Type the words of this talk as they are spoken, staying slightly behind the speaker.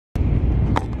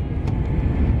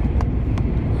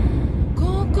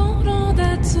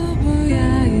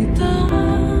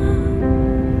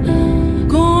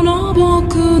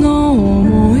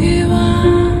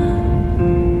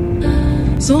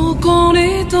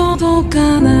届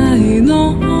かない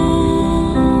の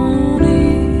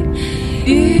に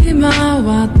今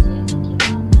は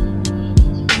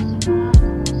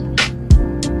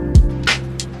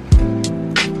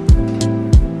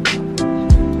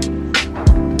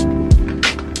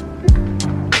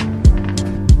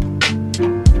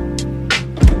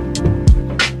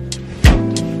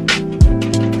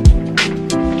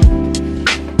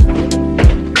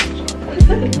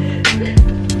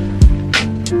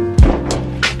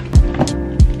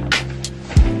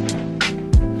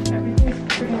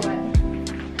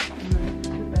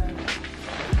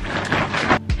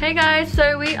Hey guys,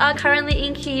 so we are currently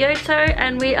in Kyoto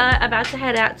and we are about to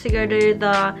head out to go to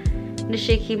the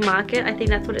Nishiki market. I think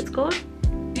that's what it's called.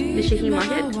 Nishiki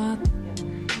market.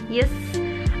 Yes.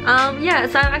 Yeah,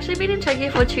 so I've actually been in Tokyo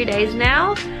for 2 days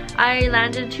now. I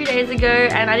landed 2 days ago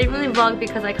and I didn't really vlog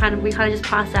because we kind of just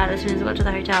passed out as soon as we got to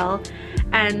the hotel.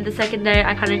 And the second day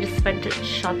I kind of just spent it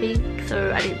shopping,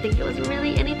 so I didn't think it was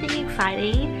really anything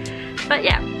exciting. But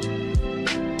yeah.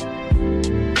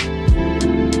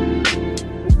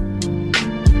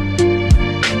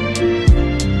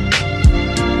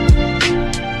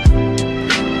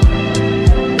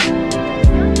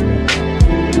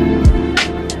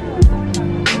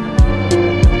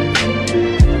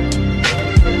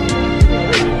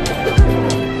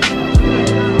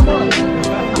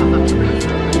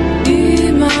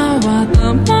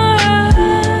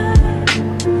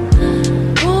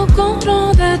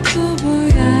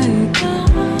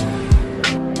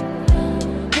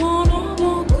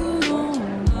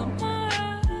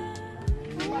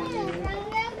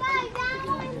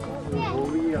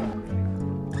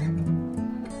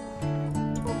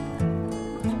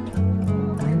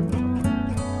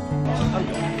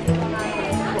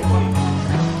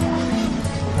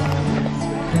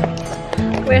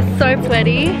 We're so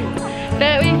sweaty,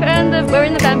 but we're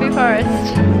in the bamboo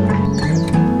forest.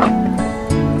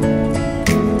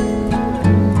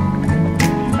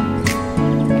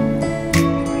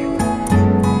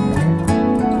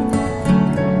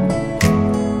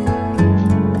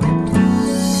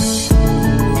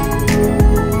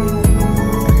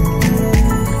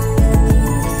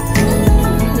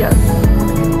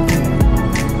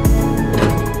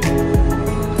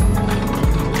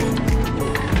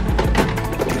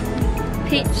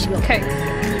 Peach Coke.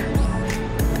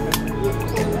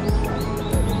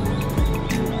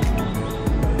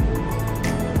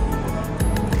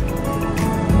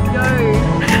 Yo!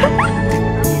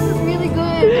 This is really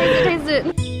good. Taste it.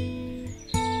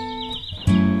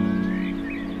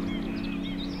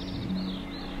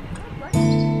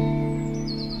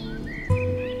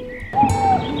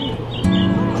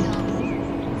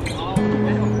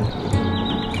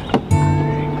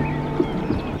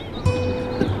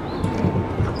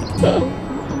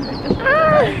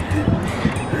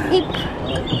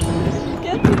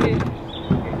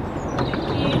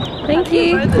 Thank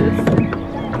you. I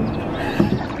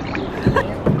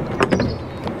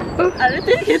don't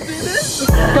think you can do this.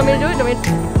 Do you want me to do it?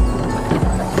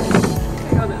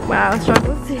 Wow,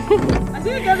 struggles. I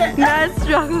think I got it. Mad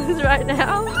struggles right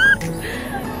now.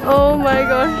 Oh my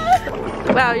gosh.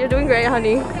 Wow, you're doing great,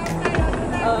 honey.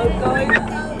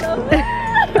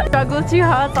 Struggle too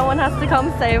hard, someone has to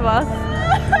come save us.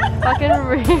 Fucking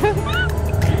real.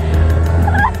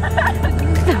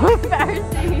 So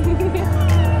embarrassing.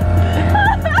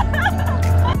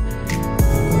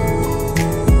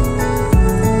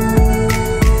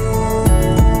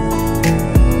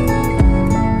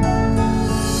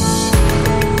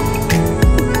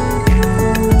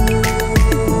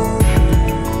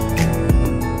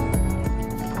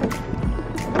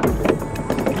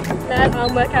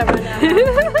 I'll work out right now.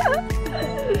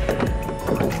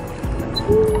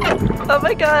 Oh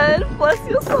my god, bless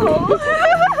your soul.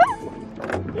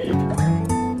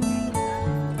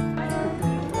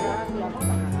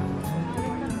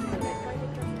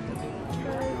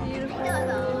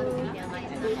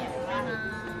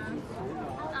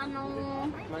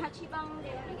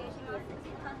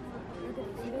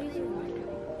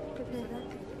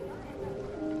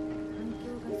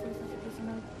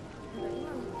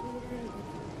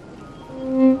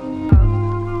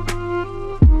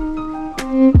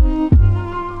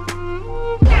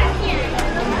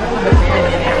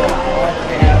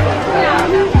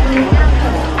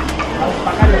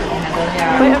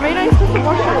 Wait, are we not supposed to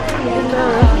wash it?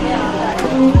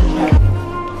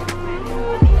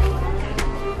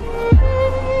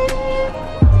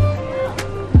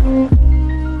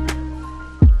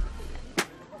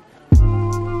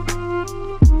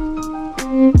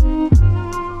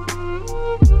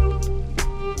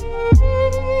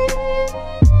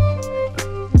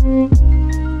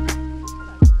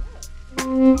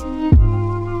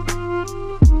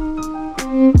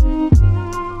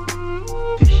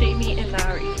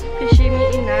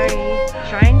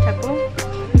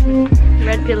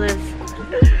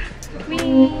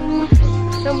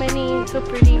 So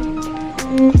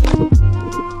pretty.